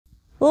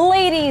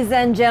Ladies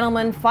and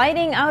gentlemen,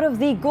 fighting out of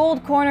the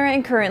gold corner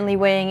and currently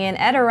weighing in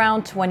at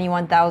around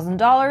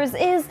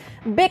 $21,000 is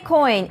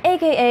Bitcoin,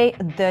 aka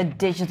the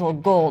digital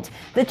gold.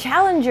 The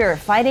challenger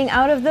fighting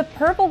out of the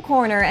purple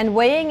corner and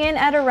weighing in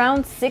at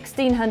around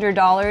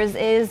 $1,600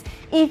 is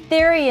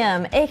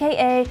Ethereum,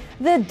 aka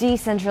the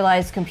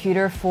decentralized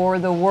computer for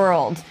the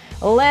world.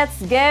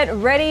 Let's get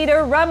ready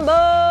to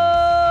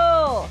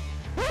rumble!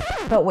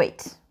 But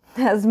wait.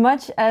 As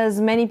much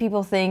as many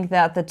people think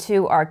that the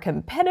two are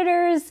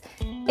competitors,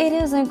 it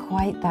isn't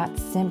quite that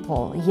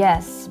simple.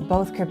 Yes,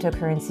 both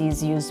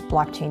cryptocurrencies use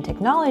blockchain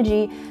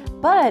technology,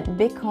 but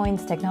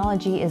Bitcoin's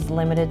technology is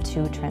limited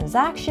to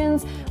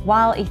transactions,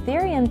 while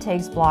Ethereum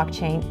takes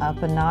blockchain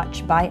up a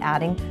notch by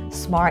adding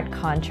smart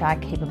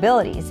contract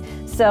capabilities.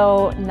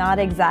 So not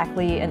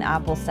exactly an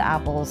apples to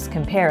apples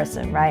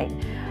comparison, right?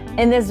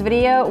 In this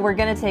video, we're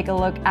going to take a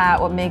look at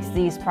what makes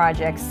these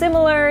projects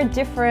similar,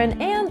 different,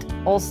 and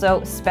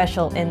also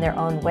special in their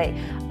own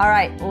way. All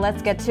right,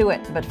 let's get to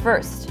it. But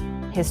first,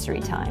 history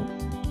time.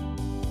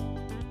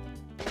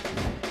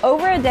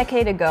 Over a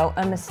decade ago,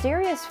 a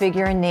mysterious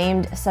figure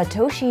named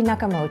Satoshi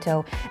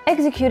Nakamoto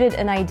executed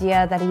an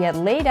idea that he had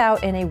laid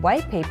out in a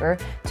white paper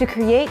to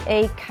create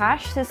a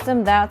cash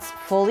system that's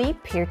fully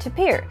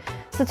peer-to-peer.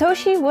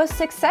 Satoshi was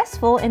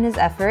successful in his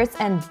efforts,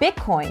 and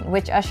Bitcoin,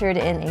 which ushered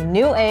in a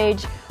new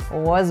age,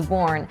 was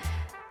born.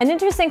 An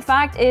interesting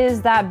fact is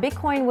that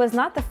Bitcoin was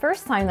not the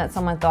first time that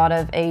someone thought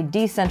of a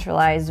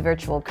decentralized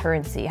virtual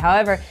currency.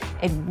 However,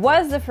 it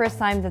was the first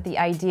time that the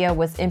idea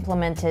was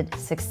implemented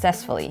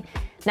successfully.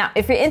 Now,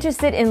 if you're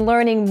interested in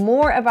learning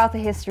more about the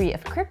history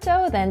of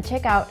crypto, then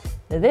check out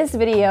this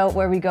video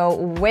where we go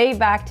way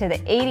back to the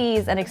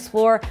 80s and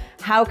explore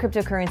how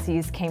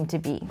cryptocurrencies came to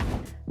be.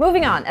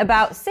 Moving on,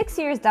 about 6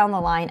 years down the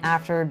line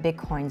after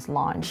Bitcoin's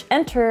launch,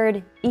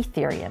 entered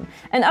Ethereum,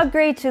 an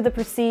upgrade to the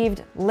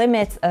perceived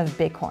limits of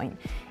Bitcoin.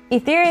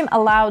 Ethereum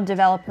allowed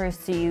developers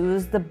to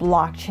use the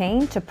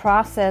blockchain to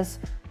process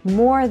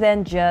more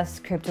than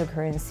just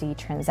cryptocurrency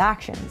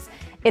transactions.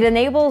 It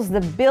enables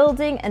the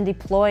building and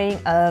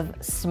deploying of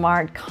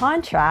smart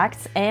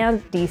contracts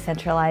and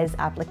decentralized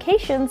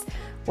applications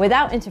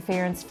without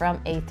interference from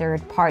a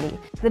third party.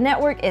 The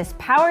network is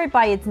powered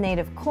by its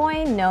native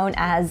coin known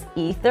as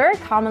Ether,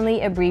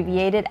 commonly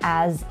abbreviated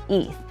as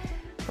ETH.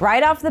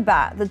 Right off the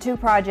bat, the two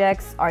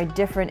projects are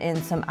different in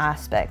some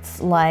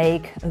aspects,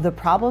 like the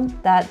problem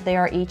that they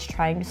are each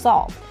trying to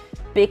solve.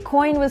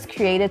 Bitcoin was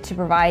created to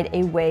provide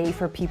a way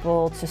for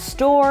people to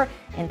store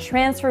and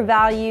transfer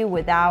value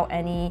without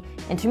any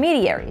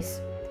intermediaries.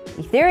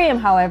 Ethereum,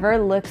 however,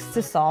 looks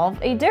to solve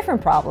a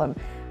different problem.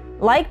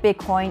 Like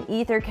Bitcoin,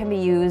 Ether can be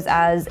used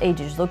as a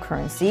digital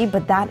currency,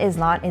 but that is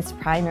not its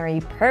primary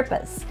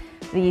purpose.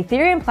 The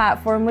Ethereum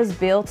platform was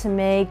built to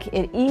make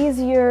it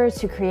easier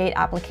to create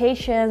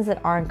applications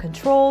that aren't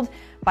controlled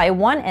by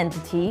one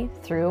entity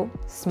through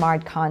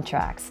smart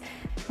contracts.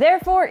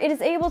 Therefore, it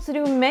is able to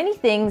do many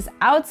things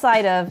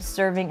outside of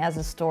serving as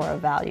a store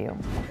of value.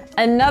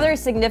 Another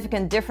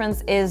significant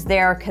difference is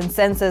their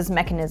consensus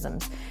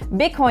mechanisms.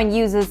 Bitcoin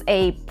uses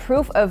a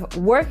proof of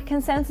work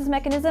consensus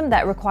mechanism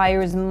that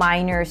requires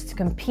miners to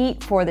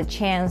compete for the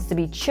chance to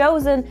be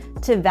chosen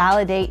to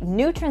validate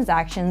new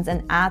transactions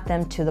and add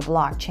them to the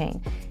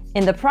blockchain.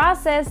 In the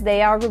process,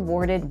 they are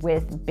rewarded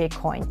with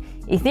Bitcoin.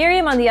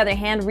 Ethereum, on the other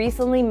hand,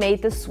 recently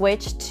made the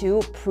switch to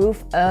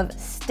proof of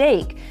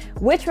stake,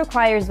 which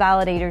requires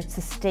validators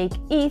to stake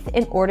ETH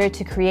in order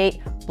to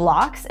create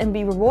blocks and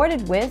be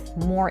rewarded with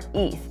more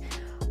ETH.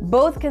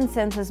 Both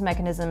consensus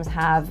mechanisms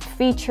have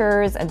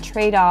features and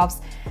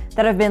trade-offs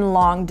that have been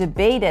long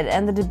debated,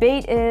 and the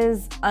debate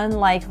is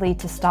unlikely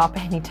to stop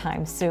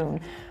anytime soon.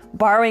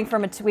 Borrowing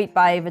from a tweet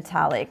by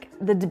Vitalik,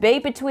 the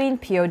debate between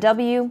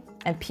POW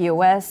and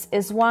POS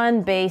is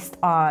one based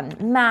on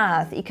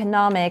math,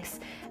 economics,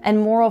 and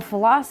moral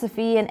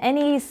philosophy, and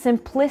any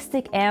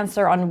simplistic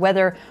answer on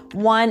whether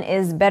one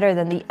is better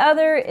than the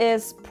other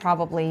is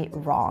probably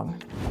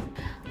wrong.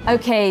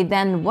 Okay,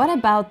 then what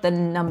about the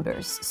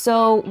numbers?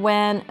 So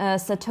when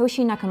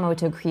Satoshi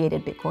Nakamoto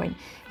created Bitcoin,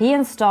 he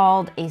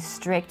installed a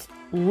strict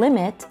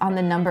limit on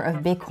the number of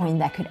Bitcoin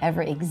that could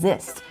ever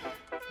exist.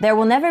 There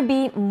will never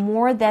be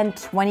more than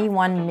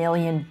 21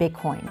 million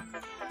Bitcoin.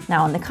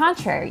 Now, on the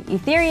contrary,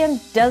 Ethereum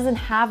doesn't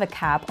have a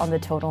cap on the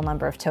total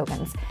number of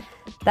tokens.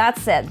 That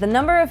said, the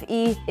number of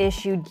ETH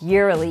issued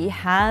yearly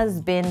has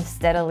been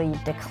steadily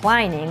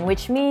declining,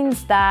 which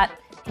means that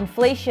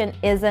inflation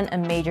isn't a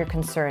major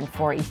concern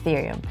for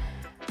Ethereum.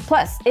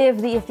 Plus, if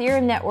the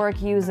Ethereum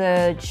network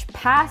usage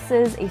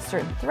passes a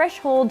certain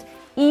threshold,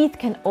 ETH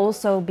can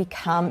also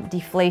become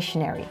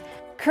deflationary.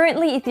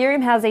 Currently,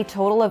 Ethereum has a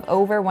total of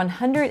over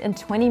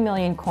 120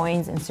 million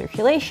coins in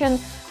circulation,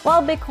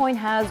 while Bitcoin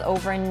has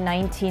over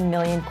 19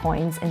 million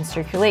coins in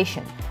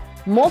circulation.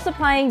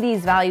 Multiplying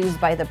these values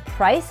by the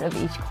price of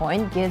each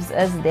coin gives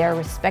us their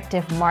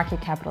respective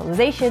market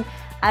capitalization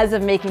as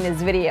of making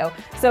this video.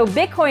 So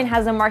Bitcoin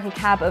has a market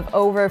cap of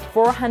over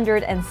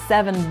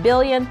 407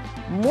 billion,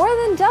 more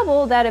than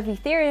double that of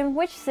Ethereum,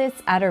 which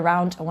sits at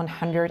around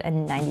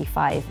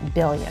 195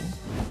 billion.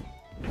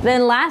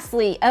 Then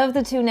lastly, of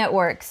the two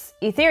networks,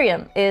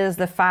 Ethereum is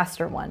the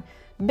faster one.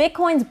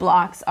 Bitcoin's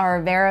blocks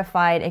are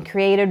verified and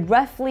created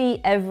roughly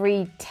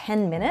every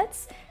 10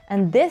 minutes,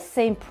 and this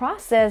same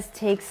process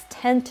takes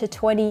 10 to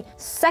 20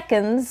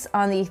 seconds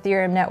on the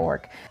Ethereum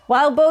network.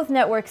 While both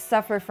networks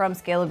suffer from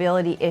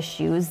scalability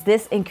issues,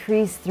 this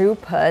increased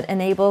throughput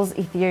enables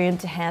Ethereum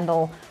to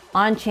handle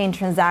on-chain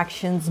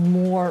transactions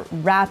more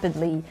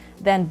rapidly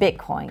than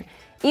Bitcoin.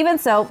 Even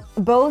so,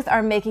 both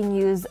are making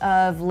use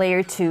of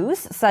layer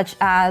 2s, such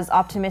as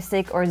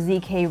optimistic or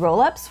ZK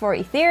rollups for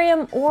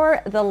Ethereum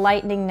or the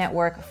Lightning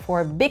Network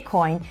for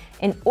Bitcoin,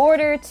 in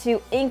order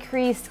to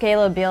increase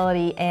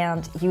scalability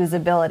and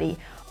usability.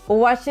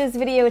 Watch this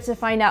video to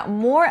find out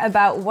more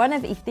about one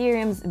of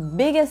Ethereum's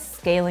biggest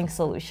scaling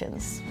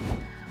solutions.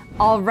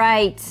 All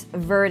right,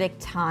 verdict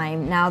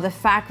time. Now, the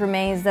fact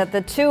remains that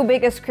the two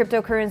biggest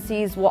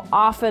cryptocurrencies will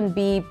often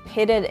be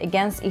pitted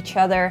against each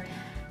other.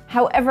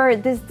 However,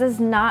 this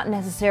does not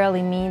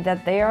necessarily mean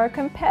that they are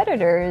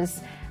competitors.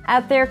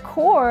 At their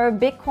core,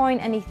 Bitcoin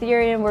and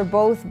Ethereum were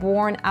both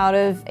born out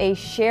of a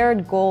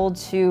shared goal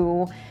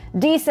to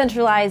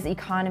decentralize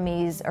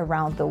economies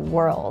around the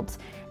world.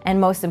 And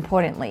most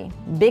importantly,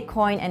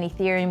 Bitcoin and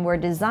Ethereum were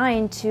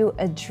designed to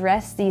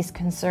address these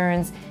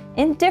concerns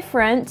in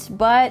different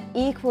but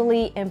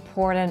equally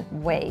important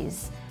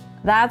ways.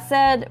 That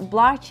said,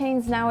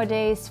 blockchains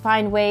nowadays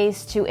find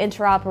ways to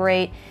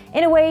interoperate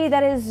in a way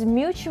that is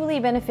mutually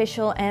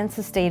beneficial and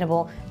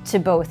sustainable to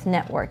both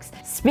networks.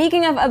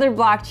 Speaking of other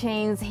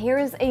blockchains, here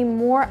is a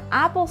more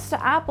apples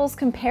to apples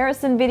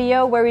comparison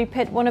video where we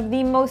pit one of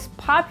the most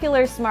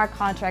popular smart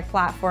contract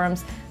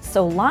platforms,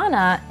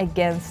 Solana,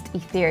 against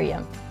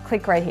Ethereum.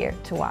 Click right here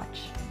to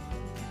watch.